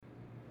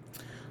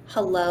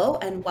Hello,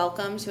 and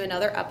welcome to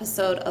another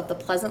episode of the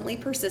Pleasantly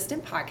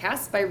Persistent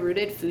podcast by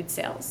Rooted Food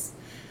Sales.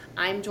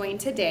 I'm joined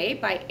today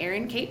by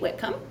Erin-Kate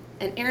Whitcomb.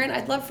 And Erin,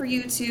 I'd love for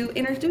you to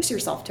introduce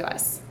yourself to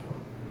us.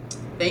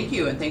 Thank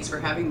you, and thanks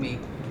for having me.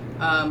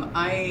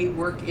 I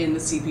work in the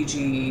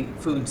CPG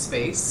food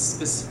space,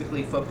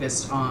 specifically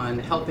focused on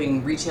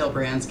helping retail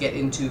brands get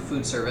into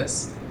food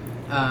service.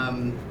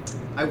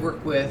 I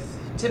work with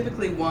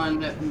typically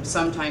one,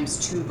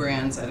 sometimes two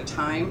brands at a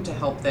time to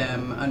help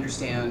them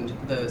understand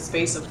the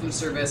space of food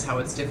service, how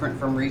it's different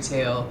from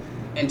retail,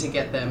 and to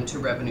get them to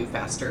revenue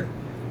faster.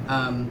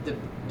 The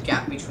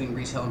gap between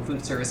retail and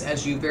food service,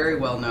 as you very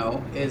well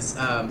know, is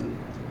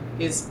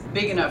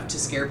big enough to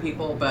scare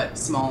people, but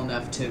small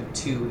enough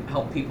to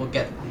help people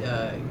get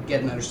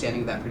an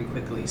understanding of that pretty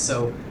quickly.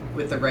 So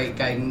with the right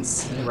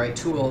guidance and the right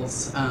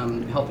tools,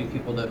 helping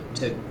people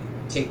to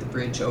take the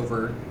bridge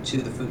over to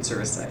the food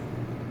service side.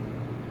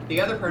 The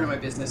other part of my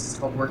business is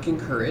called Working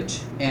Courage,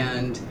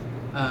 and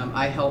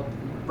I help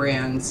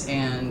brands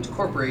and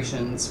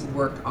corporations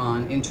work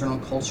on internal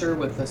culture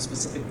with a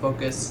specific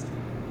focus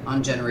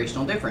on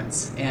generational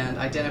difference and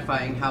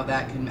identifying how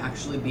that can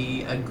actually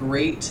be a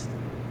great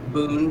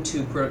boon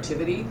to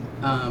productivity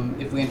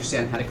if we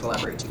understand how to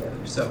collaborate together.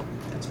 So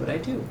that's what I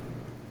do.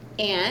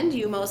 And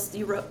you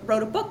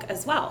wrote a book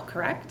as well,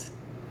 correct?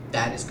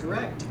 That is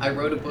correct. I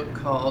wrote a book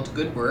called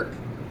Good Work: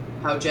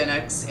 How Gen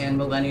X and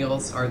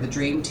Millennials Are the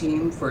Dream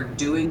Team for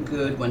Doing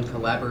Good When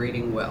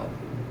Collaborating Well.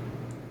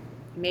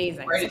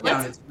 Amazing. Write it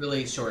down. It's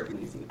really short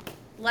and easy.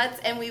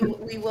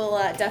 We will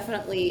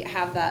definitely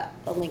have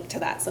a link to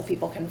that so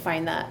people can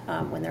find that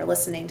when they're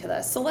listening to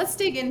this. So let's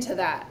dig into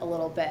that a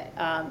little bit.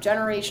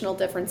 Generational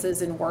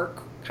differences in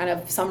work, kind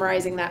of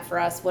summarizing that for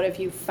us. What have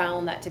you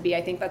found that to be?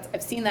 I think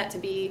I've seen that to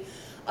be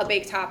a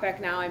big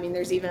topic now. I mean,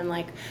 there's even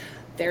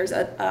there's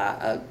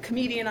a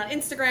comedian on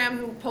Instagram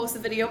who posts a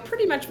video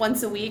pretty much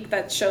once a week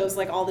that shows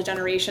all the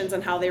generations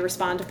and how they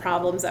respond to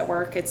problems at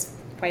work. It's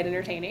quite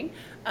entertaining.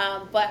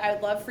 But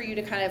I'd love for you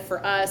to kind of,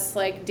 for us,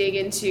 dig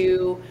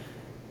into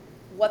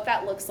what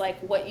that looks like,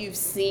 what you've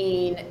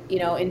seen,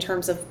 in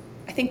terms of,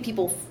 I think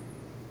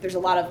there's a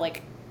lot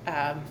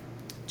of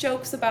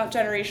jokes about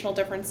generational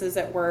differences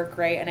at work,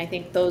 right? And I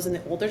think those in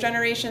the older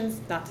generations,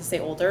 not to say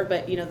older,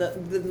 but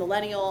the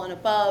millennial and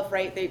above,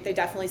 right? They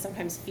definitely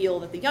sometimes feel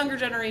that the younger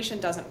generation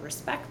doesn't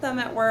respect them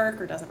at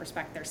work or doesn't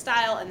respect their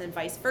style, and then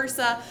vice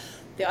versa.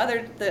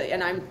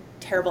 And I'm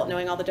terrible at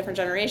knowing all the different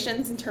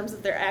generations in terms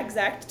of their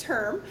exact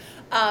term,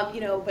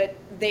 but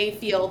they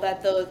feel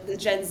that the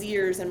Gen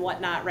Zers and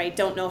whatnot, right,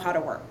 don't know how to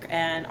work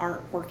and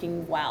aren't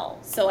working well.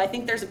 So I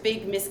think there's a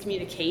big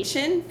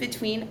miscommunication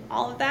between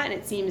all of that, and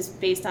it seems,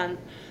 based on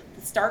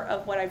the start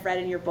of what I've read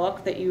in your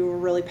book, that you were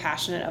really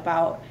passionate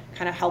about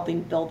kind of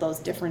helping build those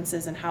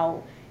differences and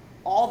how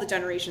all the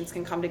generations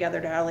can come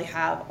together to really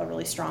have a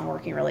really strong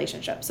working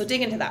relationship. So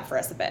dig into that for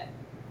us a bit.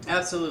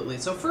 Absolutely.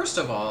 So first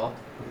of all,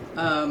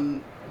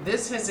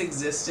 this has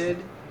existed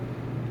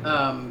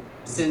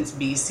since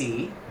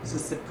BC,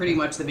 since pretty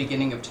much the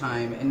beginning of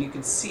time. And you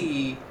can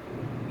see,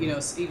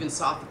 even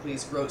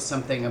Sophocles wrote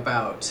something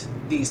about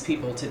these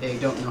people today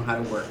don't know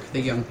how to work, the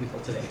young people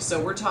today.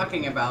 So we're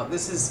talking about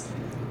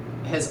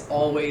has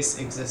always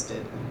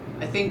existed.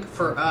 I think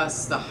for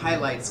us, the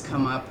highlights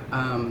come up.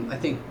 I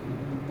think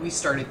we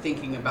started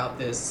thinking about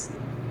this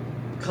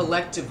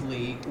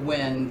collectively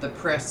when the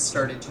press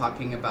started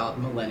talking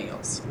about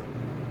millennials.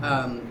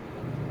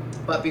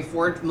 But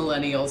before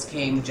millennials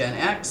came Gen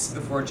X,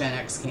 before Gen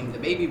X came the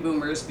baby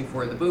boomers,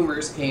 before the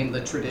boomers came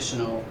the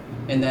traditional,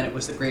 and then it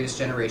was the greatest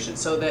generation.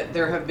 So that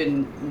there have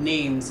been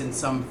names in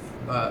some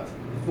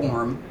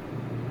form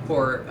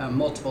for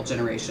multiple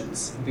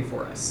generations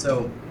before us.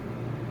 So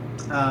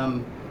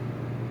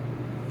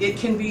it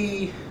can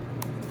be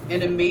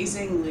an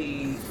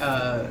amazingly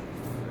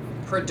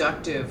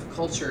productive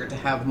culture to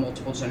have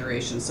multiple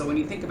generations. So when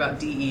you think about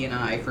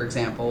DE&I, for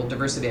example,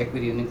 diversity,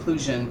 equity, and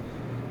inclusion,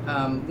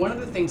 one of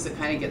the things that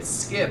kind of gets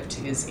skipped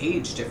is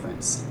age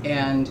difference.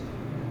 And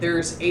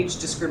there's age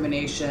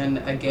discrimination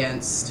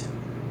against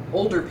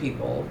older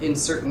people in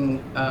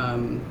certain,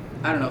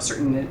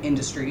 certain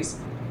industries.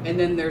 And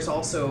then there's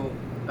also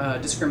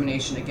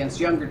discrimination against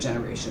younger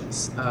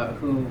generations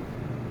who,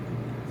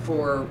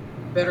 for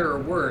better or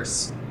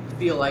worse,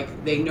 feel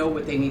like they know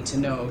what they need to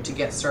know to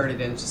get started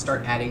and to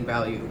start adding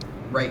value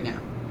right now.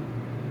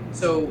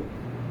 So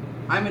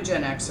I'm a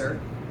Gen Xer,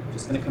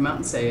 just going to come out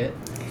and say it.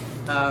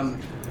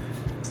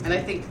 And I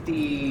think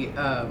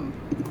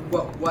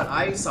what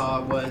I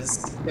saw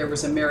was there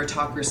was a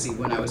meritocracy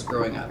when I was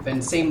growing up,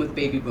 and same with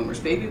baby boomers.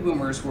 Baby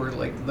boomers were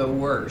the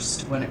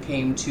worst when it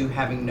came to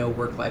having no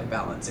work-life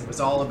balance. It was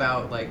all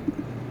about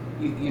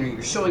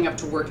you're showing up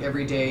to work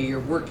every day, you're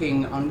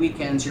working on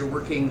weekends, you're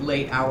working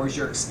late hours,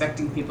 you're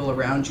expecting people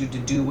around you to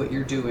do what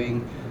you're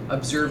doing,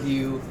 observe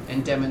you,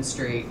 and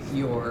demonstrate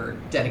your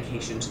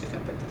dedication to the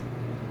company.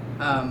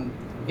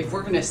 If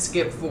we're going to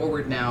skip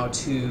forward now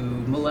to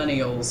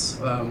millennials,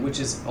 which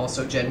is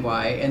also Gen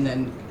Y, and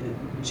then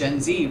Gen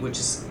Z, which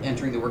is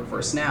entering the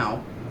workforce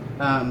now,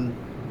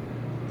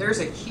 there's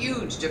a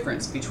huge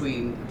difference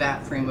between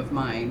that frame of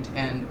mind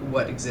and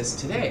what exists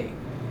today.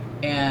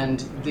 And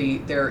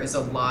there is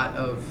a lot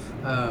of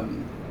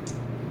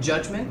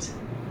judgment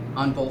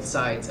on both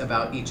sides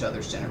about each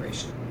other's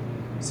generation.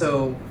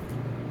 So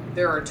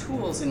there are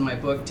tools in my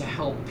book to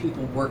help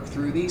people work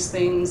through these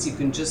things. You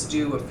can just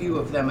do a few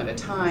of them at a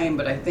time,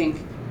 but I think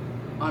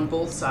on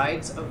both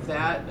sides of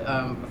that,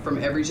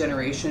 from every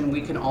generation, we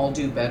can all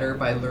do better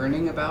by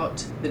learning about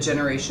the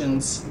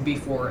generations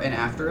before and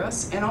after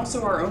us, and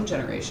also our own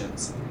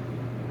generations.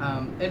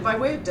 And by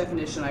way of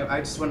definition,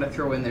 I just want to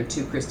throw in there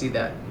too, Christy,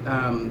 that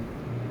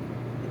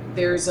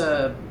there's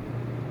a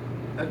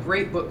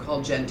great book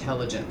called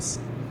Gentelligence,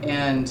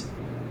 and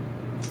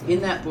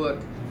in that book,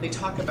 they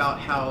talk about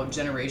how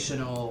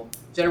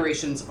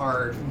generations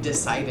are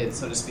decided,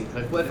 so to speak.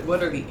 Like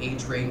what are the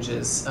age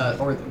ranges,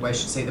 or I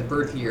should say the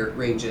birth year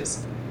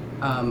ranges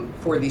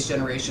for these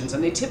generations?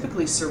 And they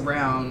typically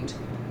surround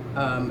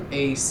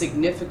a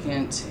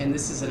significant, and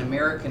this is an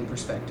American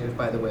perspective,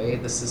 by the way,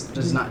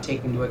 does not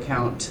take into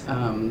account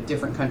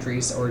different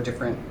countries or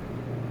different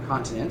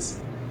continents,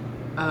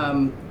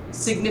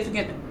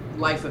 significant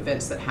life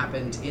events that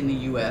happened in the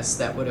US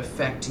that would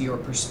affect your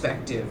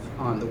perspective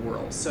on the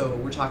world. So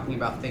we're talking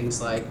about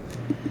things like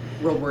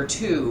World War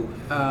II,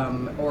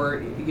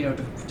 or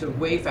to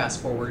way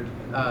fast forward,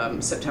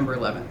 September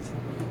 11th.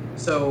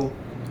 So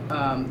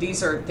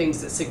these are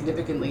things that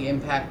significantly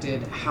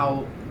impacted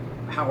how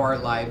our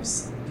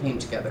lives came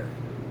together,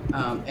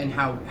 and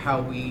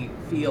how we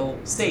feel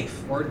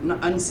safe or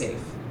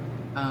unsafe.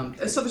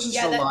 So there's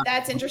just a lot.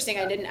 That's interesting.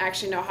 I didn't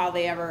actually know how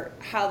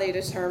they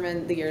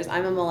determine the years.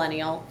 I'm a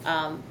millennial,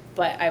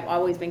 but I've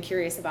always been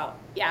curious about,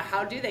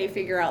 how do they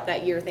figure out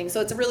that year thing?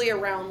 So it's really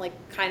around like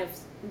kind of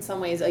in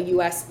some ways a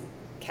U.S.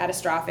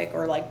 catastrophic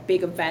or like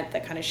big event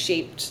that kind of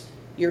shaped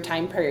your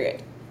time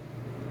period.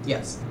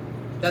 Yes,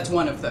 that's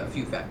one of the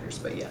few factors,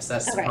 but yes,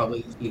 that's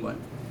probably the key one.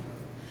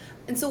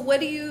 And so what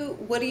do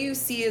you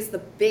see as the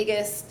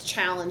biggest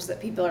challenge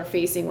that people are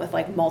facing with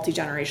like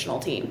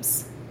multi-generational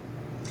teams?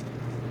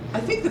 I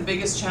think the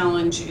biggest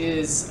challenge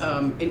is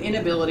an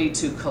inability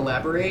to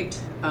collaborate,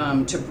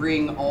 to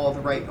bring all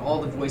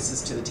the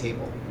voices to the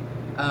table.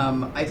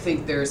 I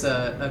think there's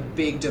a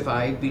big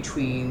divide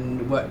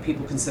between what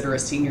people consider a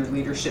senior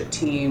leadership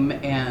team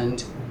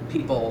and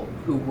people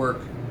who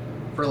work,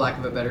 for lack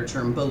of a better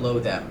term, below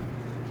them.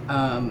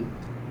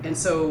 And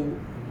so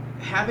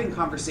having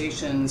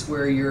conversations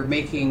where you're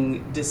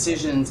making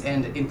decisions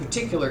and in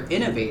particular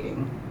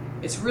innovating,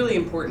 it's really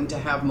important to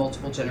have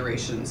multiple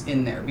generations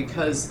in there,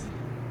 because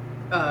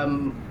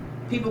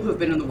people who have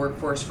been in the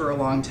workforce for a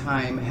long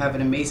time have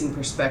an amazing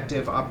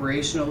perspective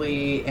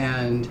operationally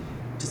and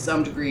to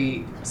some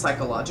degree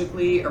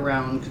psychologically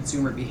around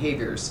consumer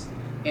behaviors.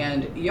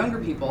 And younger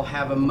people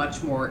have a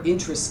much more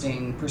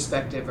interesting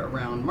perspective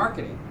around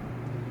marketing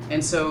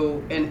and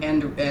so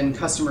and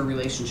customer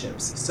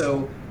relationships.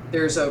 So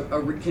there's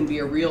can be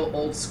a real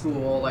old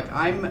school, like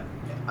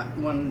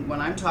when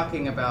I'm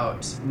talking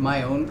about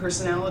my own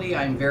personality,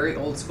 I'm very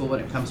old school when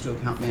it comes to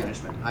account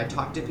management. I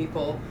talk to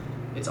people.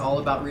 It's all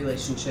about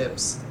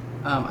relationships.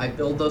 I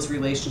build those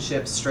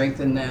relationships,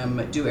 strengthen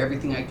them, do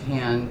everything I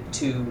can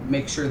to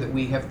make sure that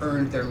we have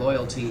earned their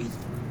loyalty.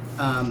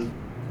 And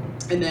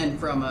then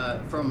from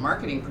a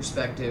marketing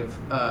perspective,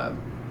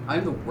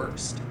 I'm the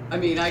worst. I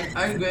mean,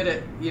 I'm good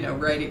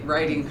at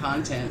writing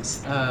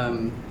content,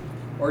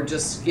 or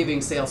just giving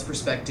sales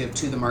perspective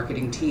to the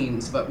marketing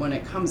teams. But when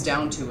it comes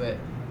down to it,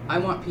 I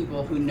want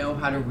people who know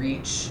how to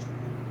reach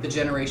the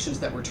generations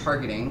that we're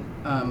targeting,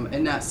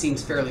 and that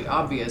seems fairly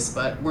obvious,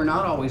 but we're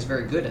not always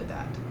very good at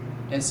that.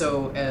 And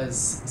so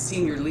as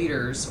senior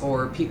leaders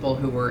or people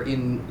who are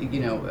in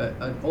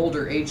an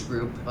older age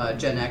group,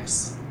 Gen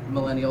X,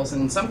 millennials,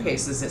 and in some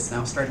cases it's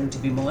now starting to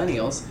be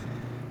millennials,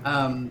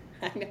 I'm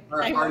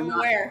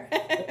aware.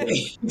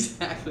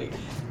 Exactly,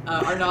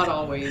 are not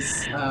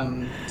always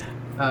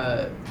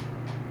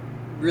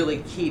really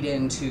keyed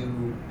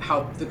into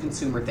how the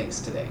consumer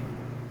thinks today.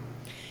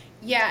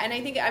 Yeah, and I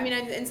think,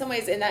 in some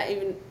ways, in that,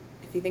 even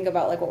if you think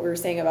about like what we were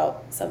saying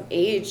about some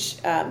age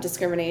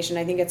discrimination,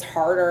 I think it's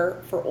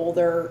harder for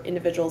older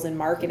individuals in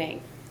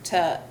marketing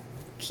to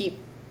keep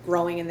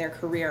growing in their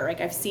career.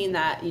 Like I've seen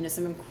that,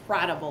 some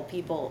incredible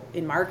people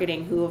in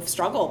marketing who have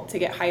struggled to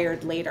get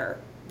hired later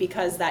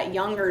because that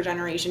younger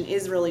generation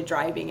is really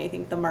driving, I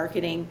think, the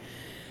marketing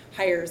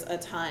hires a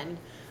ton.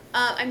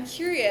 I'm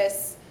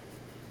curious,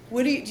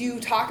 do you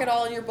talk at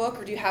all in your book,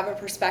 or do you have a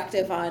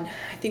perspective on,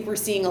 I think we're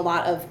seeing a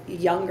lot of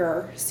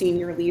younger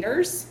senior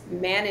leaders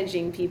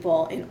managing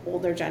people in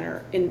older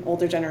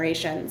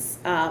generations,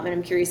 and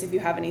I'm curious if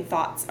you have any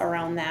thoughts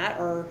around that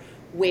or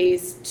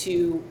ways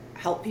to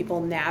help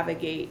people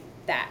navigate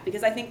that,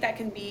 because I think that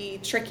can be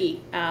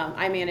tricky.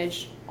 I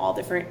manage all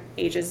different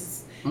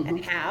ages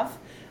and have,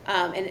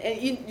 and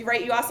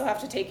you also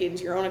have to take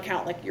into your own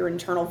account like your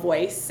internal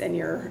voice and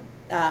your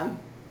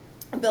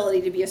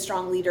ability to be a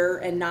strong leader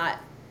and not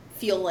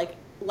feel like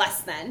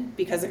less than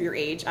because of your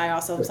age. I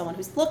also am someone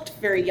who's looked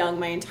very young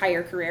my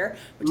entire career,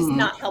 which has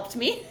not helped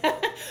me.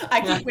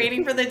 I keep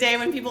waiting for the day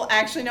when people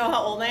actually know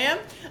how old I am.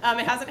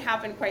 It hasn't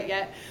happened quite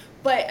yet.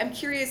 But I'm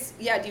curious,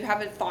 do you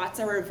have thoughts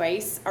or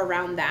advice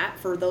around that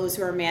for those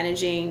who are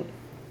managing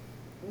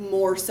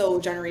more so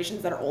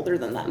generations that are older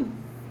than them?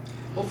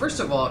 Well, first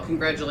of all,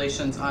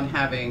 congratulations on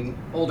having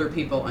older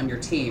people on your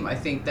team. I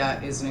think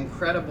that is an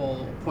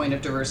incredible point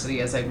of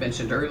diversity, as I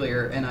mentioned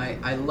earlier, and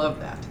I love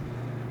that.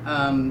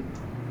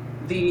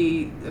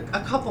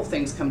 A couple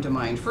things come to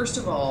mind. First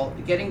of all,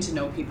 getting to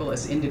know people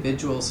as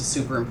individuals is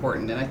super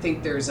important, and I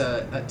think there's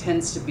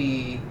tends to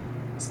be,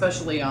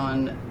 especially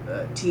on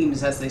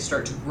teams as they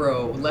start to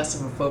grow, less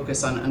of a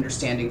focus on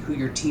understanding who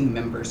your team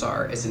members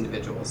are as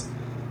individuals.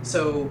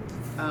 So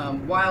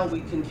while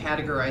we can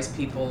categorize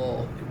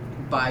people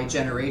by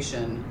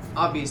generation,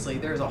 obviously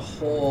there's a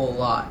whole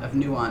lot of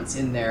nuance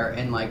in there,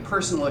 and like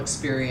personal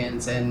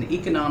experience and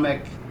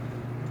economic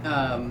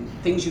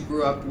things you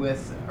grew up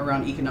with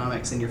around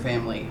economics in your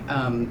family,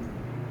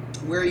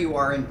 where you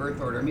are in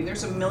birth order. I mean,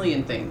 there's a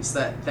million things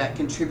that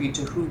contribute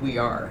to who we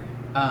are,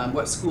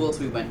 what schools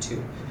we went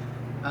to.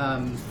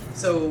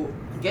 So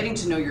getting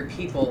to know your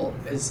people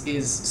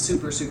is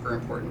super, super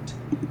important.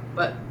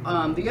 But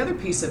the other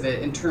piece of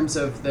it in terms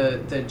of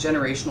the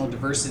generational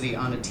diversity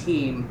on a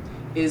team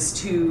is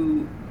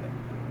to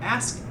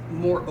ask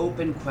more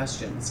open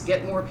questions,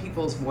 get more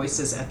people's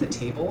voices at the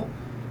table.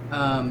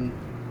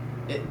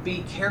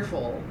 Be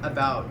careful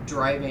about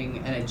driving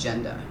an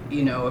agenda.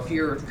 If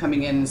you're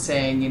coming in and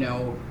saying,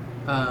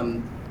 what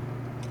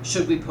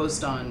should we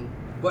post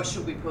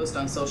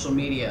on social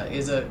media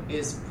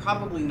is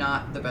probably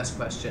not the best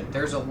question.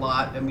 There's a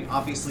lot. I mean,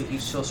 obviously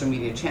each social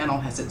media channel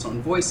has its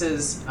own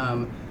voices.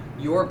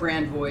 Your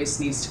brand voice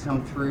needs to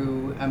come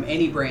through.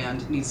 Any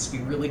brand needs to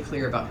be really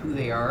clear about who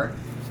they are.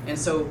 And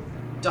so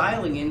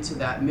dialing into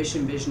that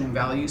mission, vision, and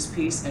values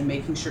piece and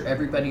making sure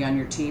everybody on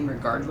your team,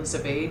 regardless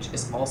of age,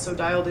 is also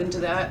dialed into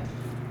that,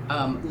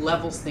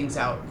 levels things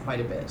out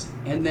quite a bit.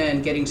 And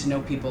then getting to know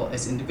people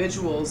as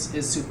individuals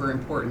is super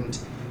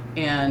important.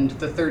 And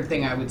the third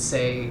thing I would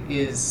say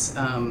is,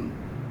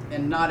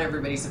 and not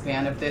everybody's a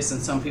fan of this,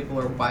 and some people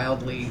are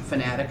wildly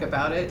fanatic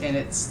about it, and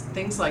it's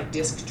things like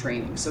DISC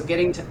training. So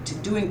getting to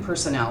doing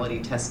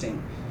personality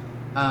testing,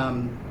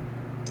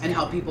 and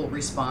how people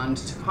respond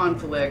to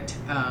conflict.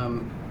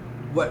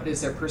 What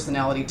is their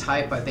personality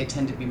type? They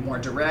tend to be more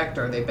direct.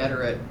 Are they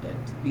better at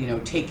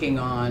taking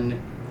on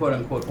quote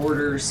unquote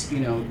orders?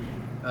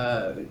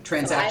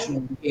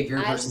 Transactional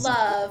behavior. I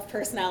love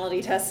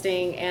personality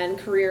testing and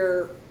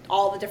career.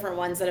 All the different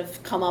ones that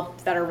have come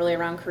up that are really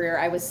around career.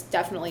 I was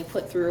definitely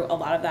put through a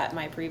lot of that in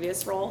my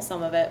previous role.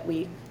 Some of it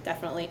we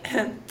definitely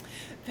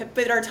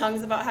bit our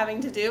tongues about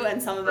having to do,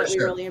 and some of it we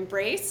really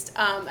embraced.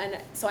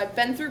 And so I've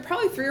been through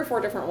probably 3 or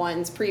 4 different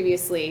ones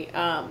previously.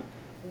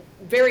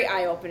 Very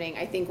eye-opening,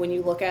 I think, when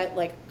you look at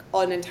like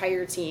an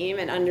entire team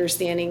and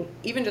understanding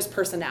even just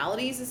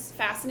personalities is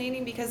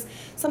fascinating, because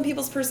some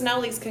people's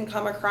personalities can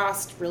come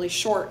across really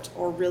short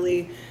or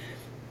really,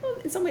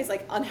 in some ways,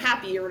 like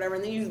unhappy or whatever,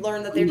 and then you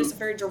learn that they're just a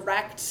very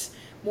direct,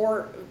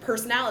 more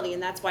personality,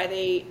 and that's why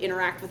they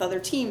interact with other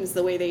teams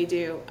the way they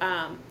do.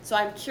 So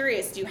I'm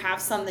curious, do you have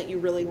some that you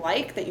really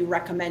like that you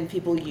recommend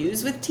people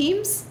use with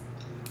teams?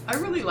 I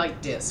really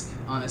like DISC,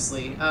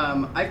 honestly.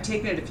 I've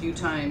taken it a few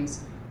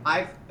times.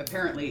 I've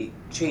apparently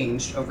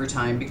changed over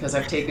time because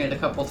I've taken it a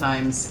couple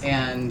times,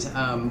 and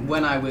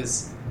when I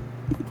was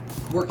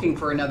working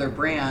for another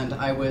brand,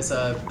 I was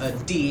a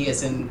D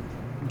as in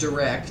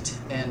direct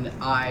and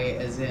I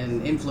as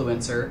in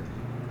influencer.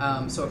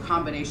 So a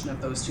combination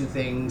of those two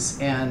things,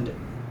 and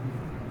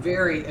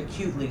very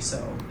acutely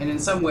so. And in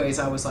some ways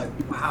I was like,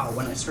 wow,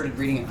 when I started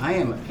reading it, I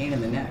am a pain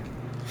in the neck.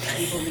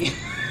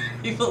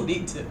 People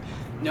need to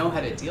know how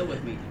to deal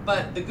with me.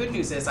 But the good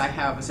news is I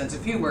have a sense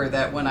of humor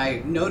that when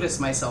I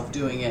notice myself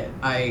doing it,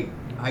 I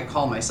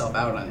call myself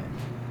out on it.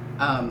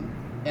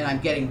 And I'm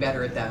getting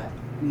better at that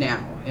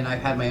now. And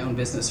I've had my own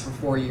business for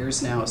 4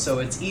 years now, so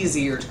it's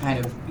easier to kind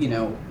of,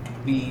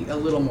 be a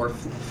little more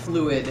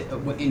fluid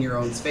in your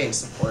own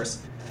space, of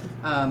course.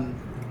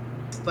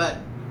 But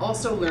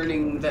also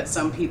learning that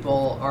some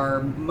people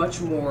are much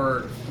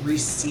more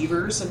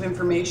receivers of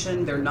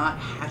information. They're not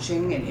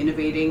hatching and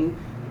innovating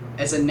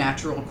as a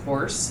natural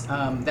course.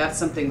 That's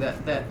something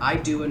that I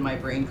do in my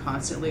brain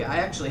constantly. I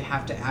actually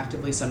have to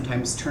actively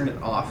sometimes turn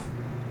it off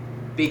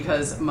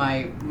because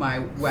my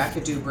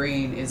wackadoo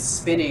brain is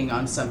spinning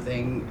on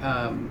something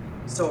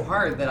so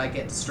hard that I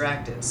get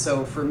distracted.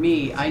 So for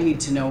me, I need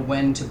to know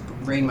when to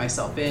rein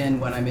myself in,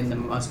 when I'm in the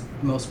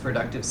most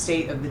productive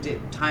state of the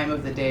time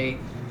of the day.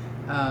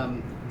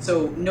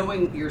 So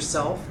knowing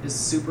yourself is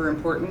super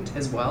important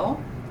as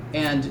well.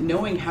 And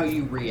knowing how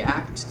you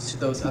react to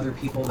those other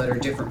people that are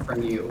different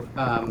from you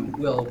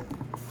will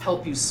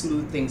help you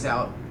smooth things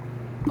out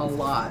a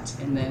lot,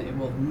 and then it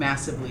will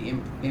massively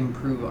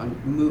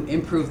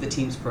improve the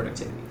team's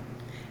productivity.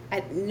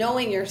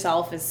 knowing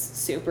yourself is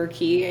super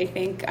key. I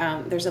think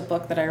there's a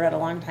book that I read a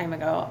long time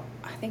ago.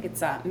 I think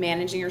it's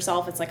Managing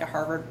Yourself. It's like a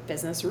Harvard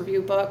Business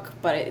Review book,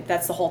 but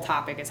that's the whole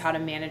topic, is how to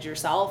manage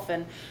yourself.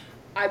 And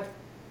I've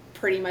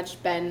pretty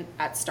much been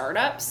at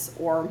startups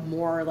or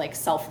more like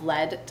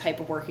self-led type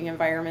of working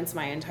environments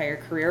my entire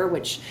career,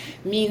 which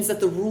means that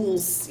the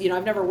rules,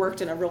 I've never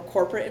worked in a real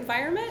corporate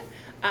environment,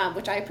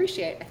 which I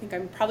appreciate. I think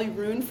I'm probably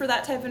ruined for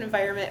that type of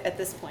environment at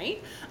this point.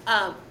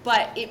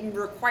 But it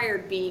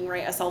required being,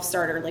 right, a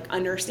self-starter, like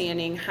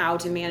understanding how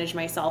to manage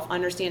myself,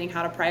 understanding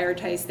how to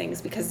prioritize things,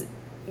 because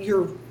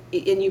you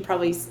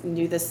probably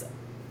knew this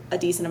a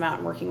decent amount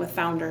in working with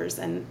founders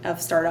and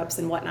of startups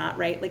and whatnot,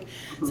 right? Like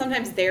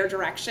sometimes their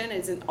direction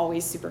isn't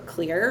always super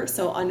clear.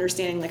 So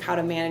understanding like how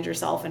to manage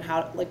yourself and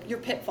how, like, your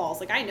pitfalls.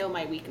 Like, I know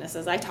my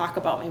weaknesses. I talk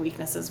about my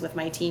weaknesses with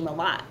my team a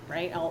lot,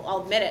 right?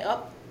 I'll admit it.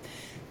 Oh,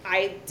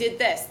 I did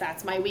this.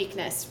 That's my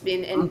weakness.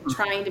 And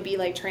trying to be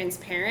like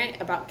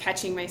transparent about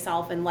catching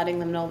myself and letting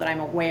them know that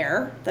I'm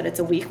aware that it's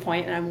a weak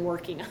point and I'm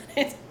working on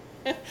it.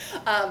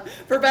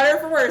 For better or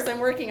for worse, I'm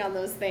working on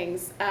those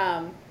things.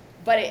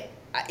 But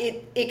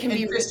it can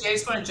be. Christy, I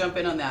just want to jump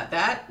in on that.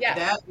 That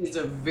is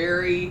a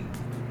very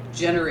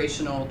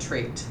generational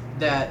trait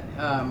that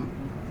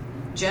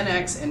Gen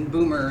X and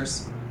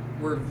Boomers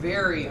were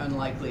very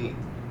unlikely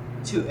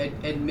to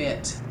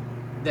admit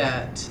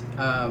that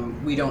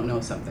we don't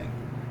know something.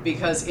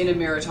 Because in a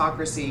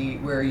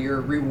meritocracy where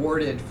you're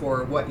rewarded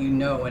for what you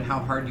know and how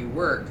hard you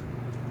work,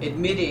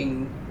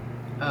 admitting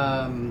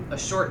a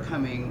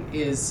shortcoming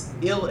was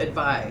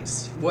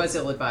ill-advised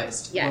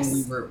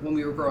Yes. when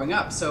we were growing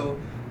up. So,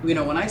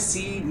 when I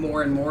see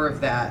more and more of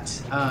that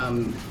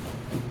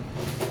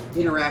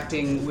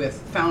interacting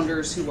with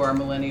founders who are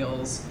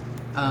millennials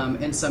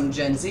and some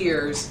Gen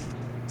Zers,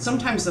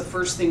 sometimes the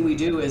first thing we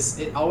do is,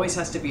 it always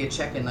has to be a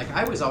check-in. Like,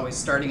 I was always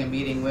starting a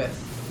meeting with,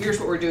 here's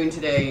what we're doing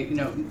today.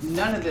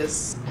 None of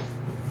this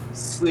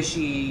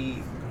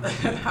squishy,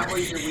 how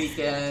was your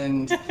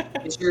weekend?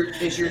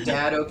 Is your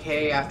dad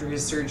okay after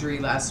his surgery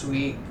last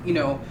week?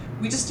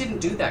 We just didn't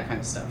do that kind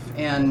of stuff.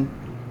 And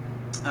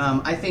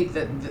I think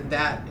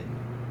that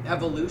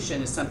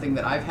evolution is something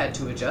that I've had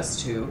to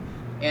adjust to.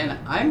 And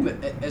I'm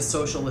as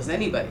social as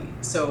anybody.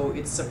 So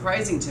it's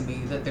surprising to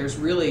me that there's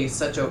really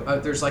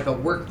there's like a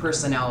work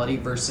personality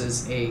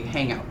versus a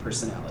hangout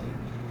personality.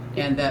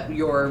 And that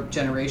your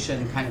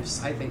generation kind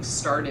of, I think,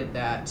 started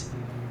that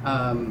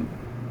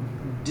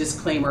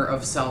disclaimer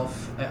of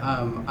self, that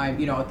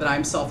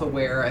I'm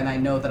self-aware and I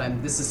know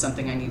that this is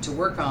something I need to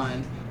work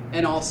on.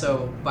 And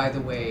also, by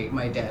the way,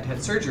 my dad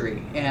had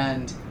surgery.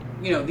 And,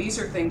 these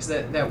are things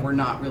that were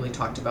not really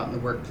talked about in the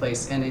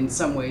workplace. And in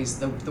some ways,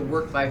 the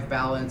work-life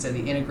balance and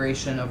the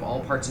integration of all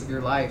parts of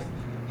your life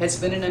has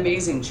been an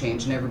amazing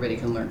change, and everybody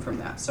can learn from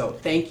that. So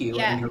thank you.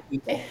 Yeah. And your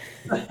people.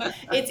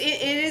 It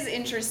is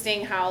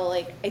interesting how,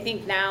 like, I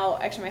think now,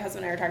 actually my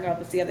husband and I were talking about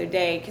this the other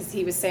day, because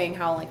he was saying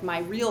how, like, my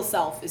real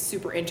self is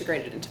super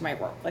integrated into my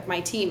work. Like,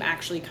 my team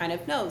actually kind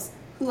of knows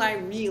who I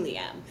really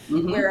am.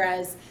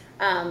 Whereas,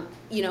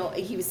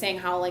 he was saying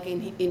how, like,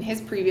 in his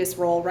previous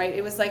role, right,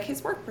 it was like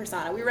his work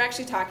persona. We were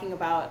actually talking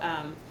about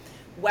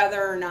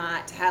whether or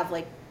not to have,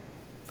 like,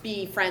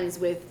 be friends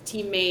with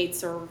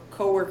teammates or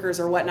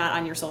coworkers or whatnot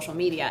on your social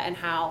media, and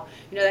how,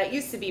 that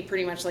used to be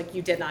pretty much like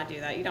you did not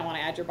do that. You don't want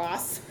to add your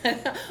boss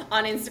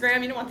on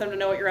Instagram. You don't want them to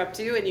know what you're up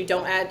to, and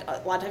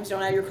a lot of times you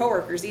don't add your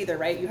coworkers either,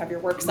 right? You have your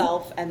work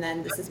self, and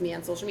then this is me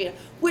on social media,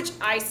 which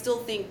I still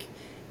think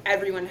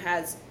everyone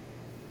has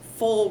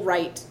full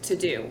right to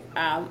do.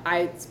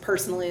 I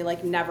personally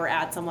never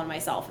add someone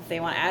myself. If they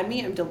want to add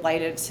me, I'm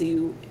delighted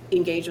to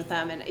engage with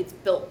them, and it's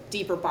built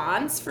deeper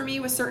bonds for me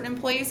with certain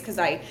employees because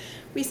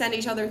we send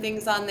each other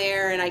things on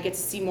there and I get to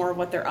see more of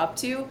what they're up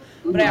to.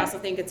 But I also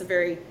think it's a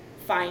very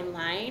fine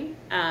line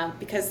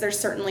because there's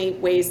certainly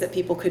ways that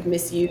people could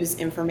misuse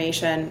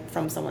information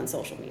from someone's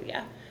social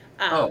media.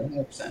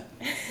 100%.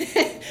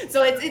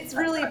 So it's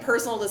really a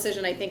personal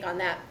decision, I think, on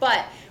that.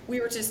 But we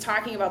were just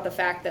talking about the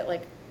fact that,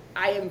 like,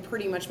 I am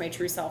pretty much my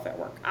true self at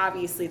work.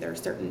 Obviously, there are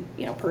certain,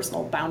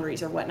 personal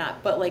boundaries or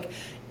whatnot, but, like,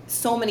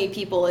 so many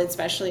people,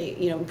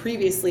 especially,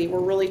 previously, were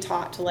really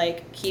taught to,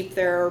 like, keep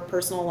their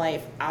personal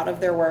life out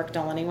of their work.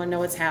 Don't let anyone know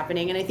what's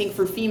happening. And I think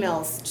for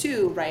females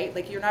too, right?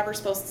 Like, you were never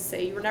supposed to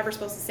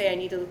say I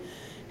need to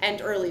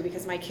end early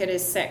because my kid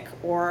is sick,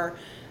 or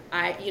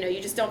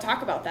you just don't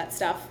talk about that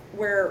stuff.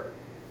 Where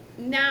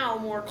now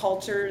more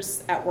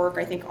cultures at work,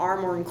 I think, are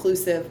more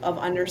inclusive of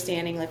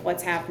understanding, like,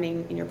 what's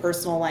happening in your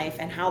personal life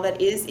and how that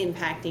is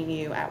impacting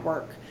you at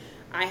work.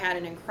 I had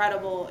an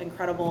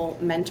incredible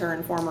mentor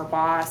and former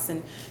boss,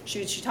 and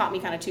she taught me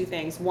kind of two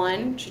things.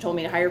 One, she told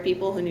me to hire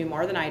people who knew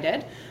more than I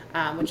did,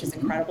 which is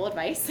incredible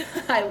advice.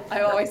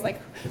 I always,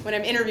 like, when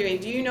I'm interviewing,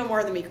 do you know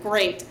more than me?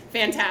 Great,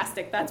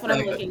 fantastic, that's what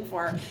I'm looking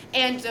for.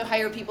 And to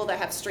hire people that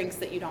have strengths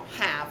that you don't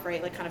have,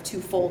 right? Like, kind of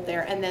twofold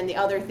there. And then the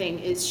other thing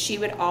is she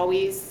would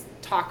always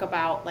talk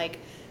about, like,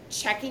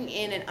 checking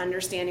in and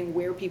understanding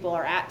where people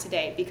are at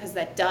today, because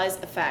that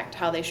does affect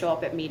how they show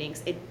up at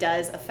meetings. It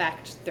does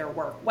affect their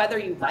work, whether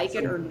you like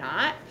it or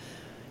not.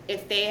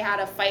 if they had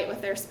a fight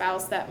with their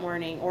spouse that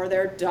morning, or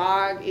their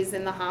dog is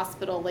in the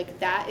hospital, like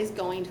that is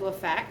going to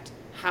affect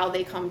how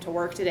they come to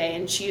work today.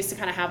 And she used to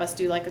kind of have us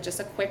do like just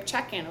a quick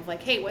check-in of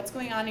like, hey, what's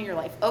going on in your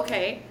life?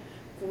 Okay,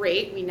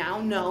 great. We now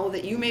know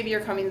that you maybe are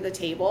coming to the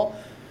table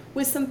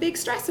with some big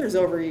stressors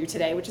over you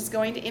today, which is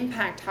going to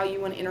impact how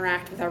you want to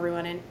interact with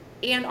everyone.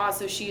 And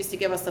also she used to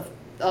give us a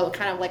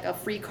kind of like a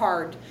free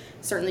card.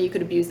 Certainly you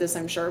could abuse this,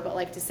 I'm sure, but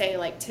like to say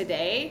like,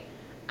 today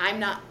I'm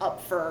not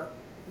up for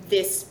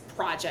this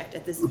project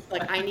at this,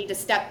 like I need to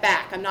step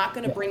back. I'm not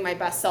going to bring my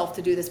best self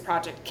to do this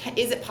project.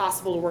 Is it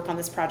possible to work on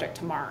this project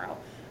tomorrow?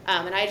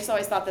 And I just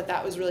always thought that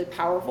that was really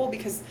powerful,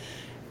 because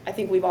I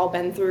think we've all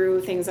been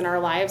through things in our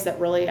lives that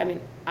really, I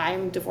mean,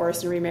 I'm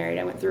divorced and remarried.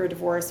 I went through a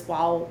divorce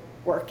while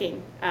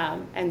working.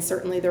 And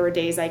certainly there were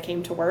days I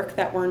came to work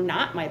that were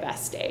not my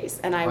best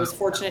days. And I was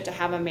fortunate to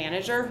have a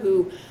manager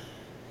who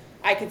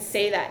I could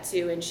say that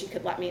to, and she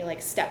could let me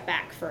like step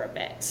back for a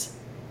bit.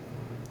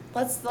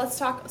 Let's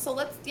talk. So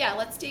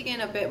let's dig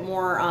in a bit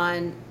more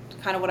on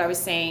kind of what I was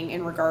saying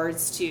in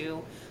regards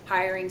to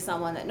hiring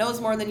someone that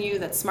knows more than you,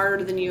 that's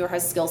smarter than you, or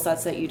has skill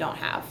sets that you don't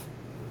have.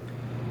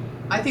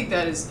 I think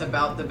that is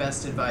about the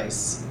best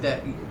advice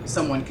that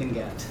someone can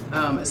get,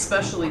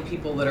 especially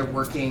people that are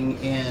working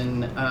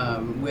in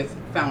with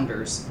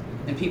founders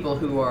and people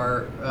who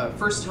are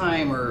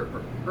first-time or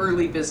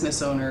early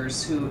business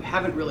owners who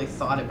haven't really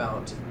thought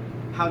about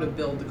how to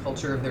build the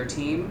culture of their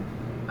team.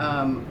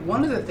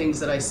 One of the things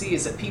that I see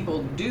is that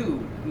people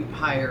do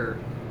hire.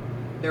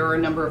 There are a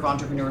number of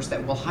entrepreneurs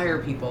that will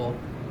hire people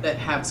that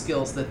have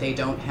skills that they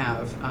don't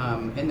have,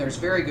 and there's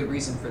very good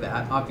reason for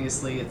that.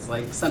 Obviously, it's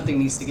like something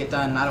needs to get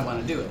done and I don't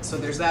want to do it. So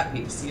there's that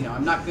piece. You know,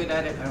 I'm not good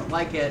at it, I don't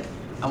like it,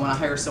 I want to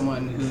hire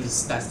someone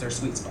that's their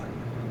sweet spot.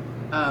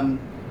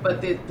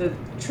 But the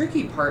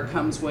tricky part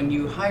comes when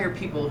you hire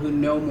people who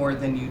know more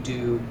than you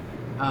do,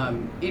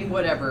 in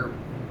whatever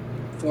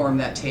form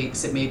that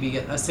takes. It may be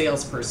a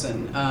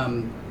salesperson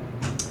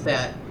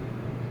that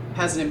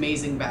has an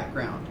amazing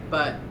background,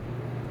 but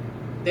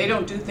they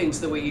don't do things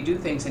the way you do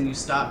things, and you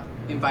stop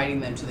inviting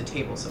them to the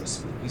table, so to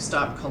speak. You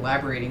stop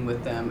collaborating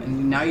with them,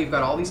 and now you've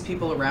got all these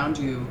people around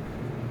you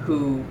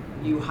who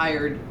you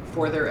hired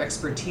for their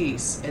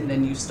expertise, and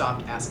then you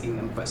stopped asking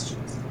them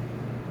questions.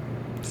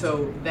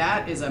 So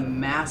that is a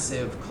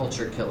massive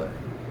culture killer.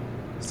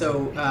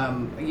 So,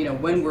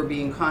 when we're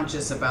being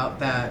conscious about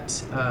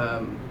that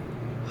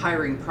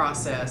hiring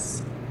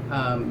process,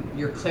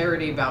 your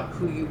clarity about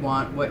who you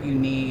want, what you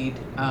need.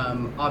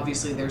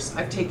 Obviously,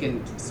 I've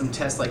taken some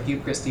tests like you,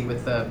 Christy,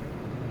 with the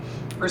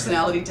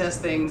personality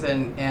test things,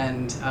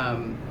 and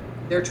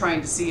they're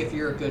trying to see if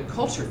you're a good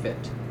culture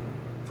fit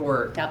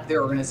for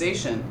their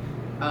organization.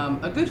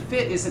 A good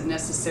fit isn't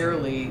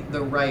necessarily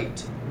the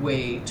right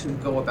way to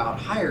go about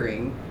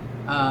hiring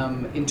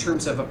in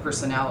terms of a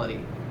personality.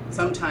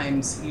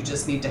 Sometimes you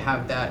just need to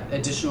have that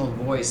additional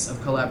voice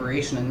of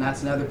collaboration, and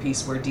that's another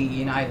piece where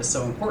DE&I is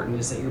so important,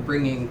 is that you're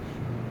bringing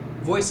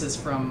voices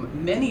from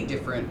many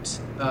different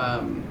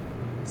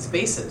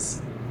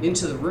spaces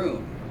into the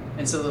room.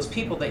 And so those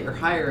people that you're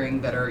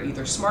hiring that are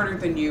either smarter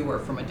than you or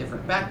from a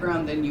different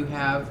background than you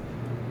have,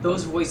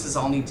 those voices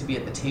all need to be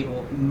at the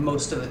table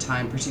most of the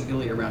time,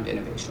 particularly around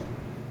innovation.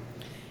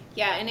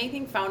 Yeah, and I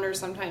think founders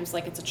sometimes,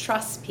 like, it's a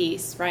trust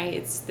piece,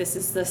 right? This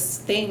is this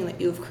thing that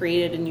you've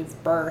created and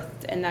you've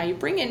birthed, and now you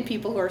bring in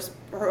people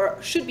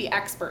who should be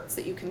experts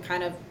that you can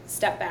kind of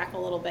step back a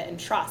little bit and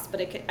trust.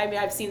 But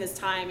I've seen this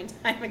time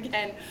and time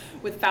again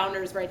with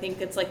founders where I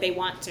think it's like they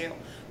want to,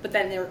 but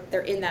then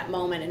they're in that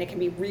moment, and it can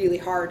be really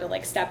hard to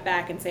like step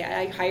back and say,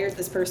 I hired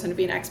this person to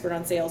be an expert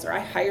on sales, or I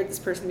hired this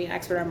person to be an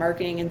expert on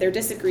marketing, and they're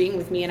disagreeing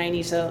with me, and I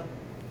need to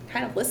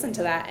kind of listen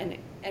to that and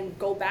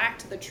go back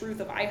to the truth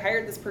of, I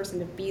hired this person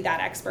to be that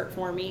expert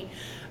for me.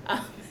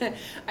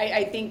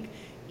 I think,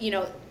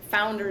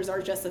 founders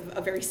are just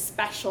a very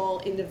special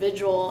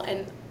individual,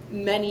 and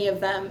many of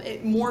them,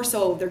 more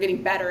so, they're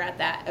getting better at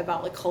that,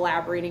 about like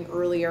collaborating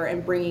earlier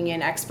and bringing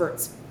in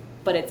experts.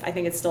 But I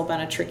think it's still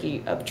been a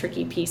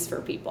tricky piece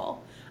for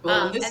people.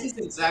 Well, this is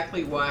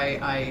exactly why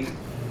I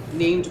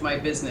named my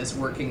business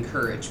Working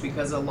Courage,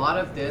 because a lot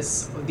of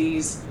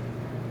these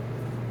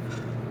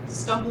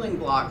stumbling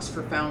blocks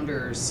for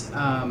founders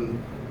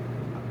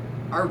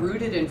are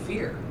rooted in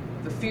fear.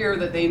 The fear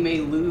that they may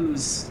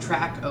lose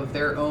track of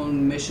their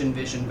own mission,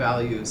 vision,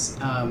 values.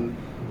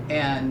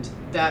 And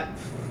that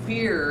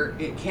fear,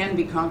 it can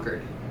be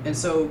conquered. And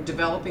so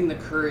developing the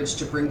courage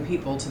to bring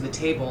people to the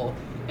table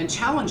and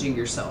challenging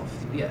yourself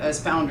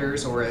as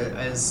founders or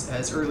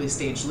as early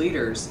stage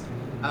leaders,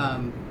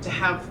 to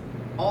have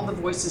all the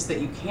voices that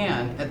you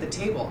can at the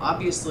table.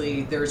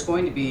 Obviously, there's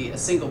going to be a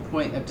single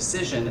point of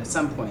decision at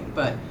some point,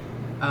 but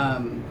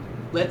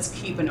let's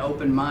keep an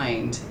open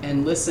mind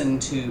and listen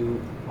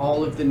to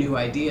all of the new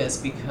ideas,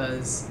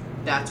 because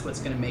that's what's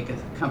going to make a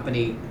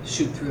company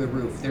shoot through the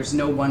roof. There's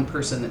no one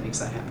person that makes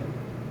that happen.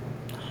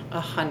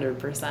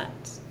 100%.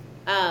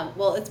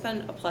 Well, it's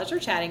been a pleasure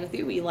chatting with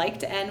you. We like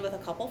to end with a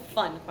couple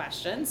fun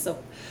questions,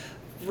 so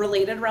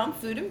related around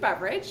food and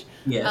beverage.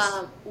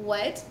 Yes.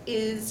 What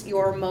is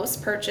your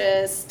most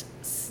purchased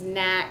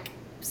snack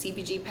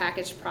CPG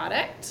packaged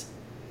product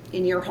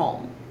in your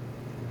home?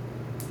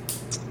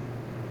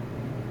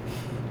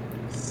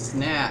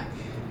 Snack.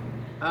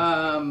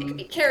 It could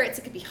be carrots,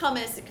 it could be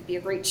hummus, it could be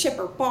a great chip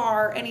or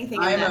bar, anything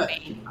in I'm that a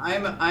vein.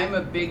 I'm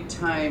a big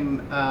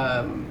time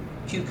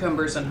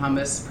cucumbers and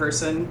hummus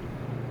person,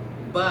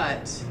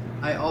 but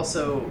I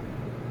also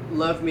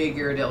love me a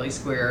Ghirardelli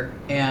square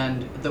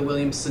and the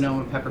Williams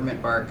Sonoma peppermint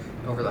bark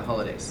over the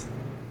holidays.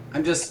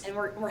 I'm just And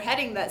we're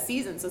heading that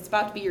season, so it's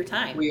about to be your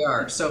time. We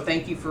are. So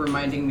thank you for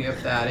reminding me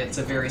of that. It's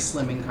a very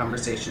slimming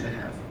conversation to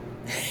have.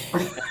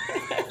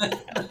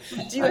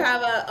 Do you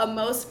have a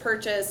most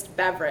purchased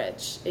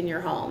beverage in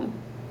your home?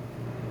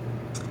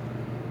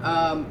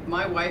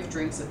 My wife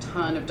drinks a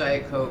ton of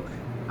Diet Coke.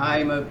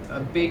 I'm a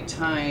big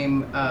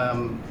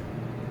time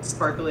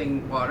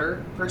sparkling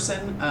water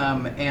person,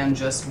 and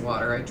just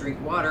water. I drink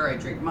water, I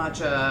drink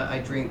matcha, I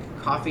drink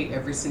coffee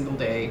every single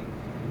day.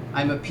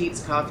 I'm a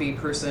Peet's coffee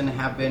person,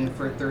 have been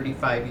for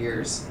 35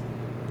 years.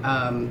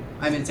 I'm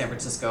in San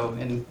Francisco,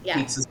 and Yeah.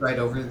 Peet's is right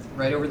over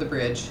the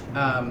bridge.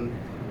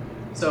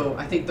 So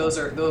I think those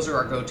are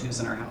our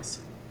go-tos in our house.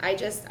 I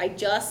just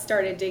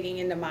started digging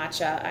into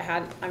matcha.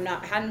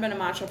 Hadn't been a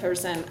matcha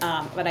person,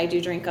 but I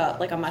do drink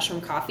a mushroom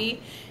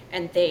coffee,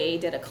 and they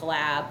did a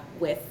collab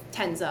with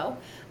Tenzo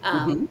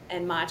and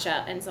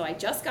matcha, and so I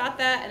just got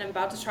that, and I'm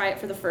about to try it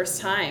for the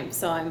first time.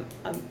 So I'm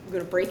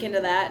going to break into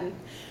that and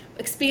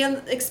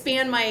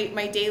expand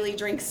my daily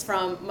drinks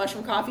from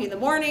mushroom coffee in the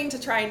morning to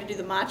trying to do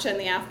the matcha in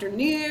the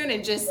afternoon,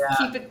 and just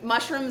keep it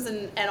mushrooms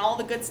and all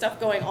the good stuff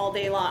going all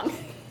day long.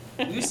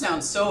 You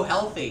sound so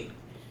healthy.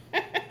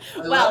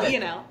 Well, you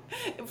know,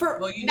 for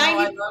Well, you know,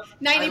 I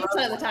 90% of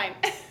love the time.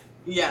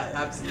 Yeah,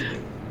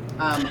 absolutely.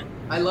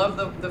 I love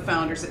the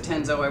founders at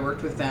Tenzo. I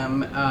worked with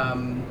them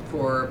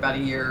for about a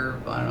year,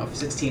 I don't know,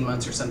 16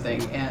 months or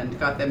something, and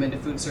got them into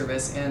food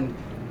service. And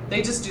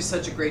they just do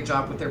such a great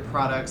job with their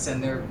products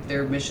and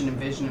their mission and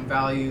vision and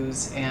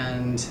values.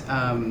 And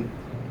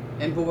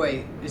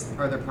boy,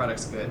 are their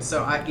products good.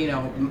 So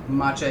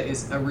matcha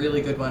is a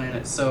really good one, and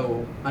it's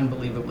so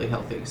unbelievably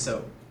healthy.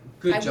 So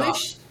good job.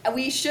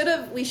 We should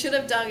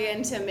have dug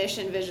into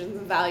mission, visions,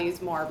 and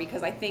values more,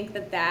 because I think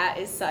that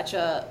is such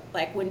a,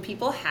 like, when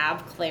people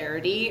have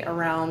clarity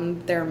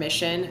around their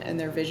mission and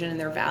their vision and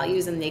their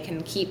values, and they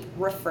can keep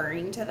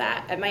referring to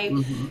that. At my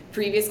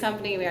previous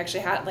company, we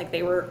actually had, like,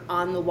 they were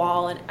on the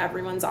wall in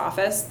everyone's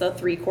office, the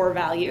 3 core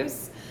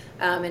values.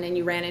 And then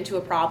you ran into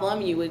a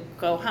problem, you would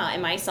go,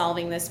 am I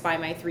solving this by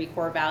my 3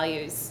 core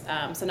values?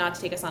 So not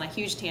to take us on a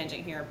huge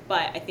tangent here,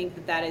 but I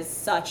think that is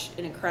such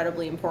an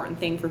incredibly important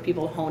thing for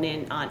people to hone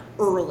in on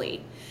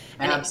early.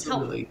 And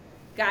Absolutely. it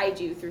can help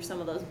guide you through some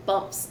of those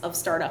bumps of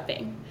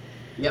startupping.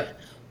 Yep.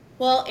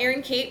 Well,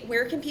 Erin-Kate,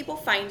 where can people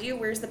find you?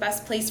 Where's the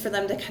best place for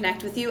them to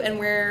connect with you? And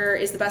where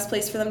is the best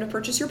place for them to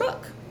purchase your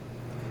book?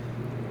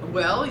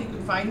 Well, you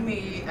can find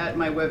me at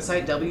my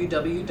website,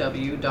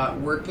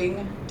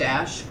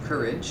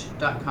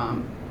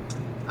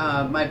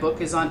 www.working-courage.com. My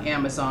book is on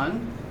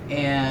Amazon,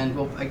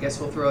 and I guess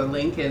we'll throw a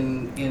link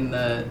in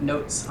the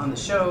notes on the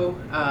show,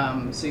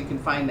 so you can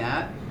find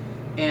that.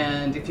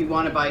 And if you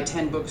want to buy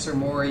 10 books or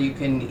more, you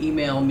can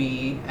email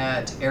me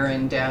at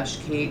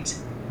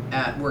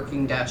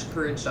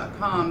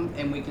Erin-Kate@working-courage.com,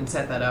 and we can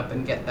set that up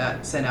and get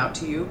that sent out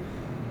to you.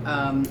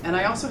 And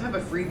I also have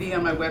a freebie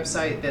on my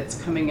website that's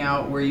coming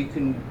out where you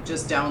can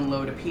just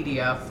download a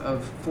PDF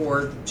of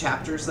 4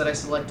 chapters that I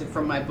selected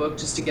from my book,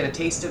 just to get a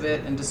taste of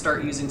it and to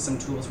start using some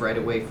tools right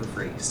away for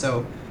free.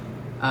 So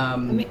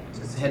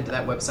just head to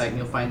that website and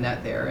you'll find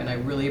that there. And I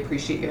really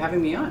appreciate you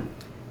having me on.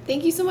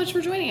 Thank you so much for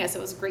joining us.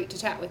 It was great to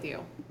chat with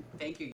you. Thank you.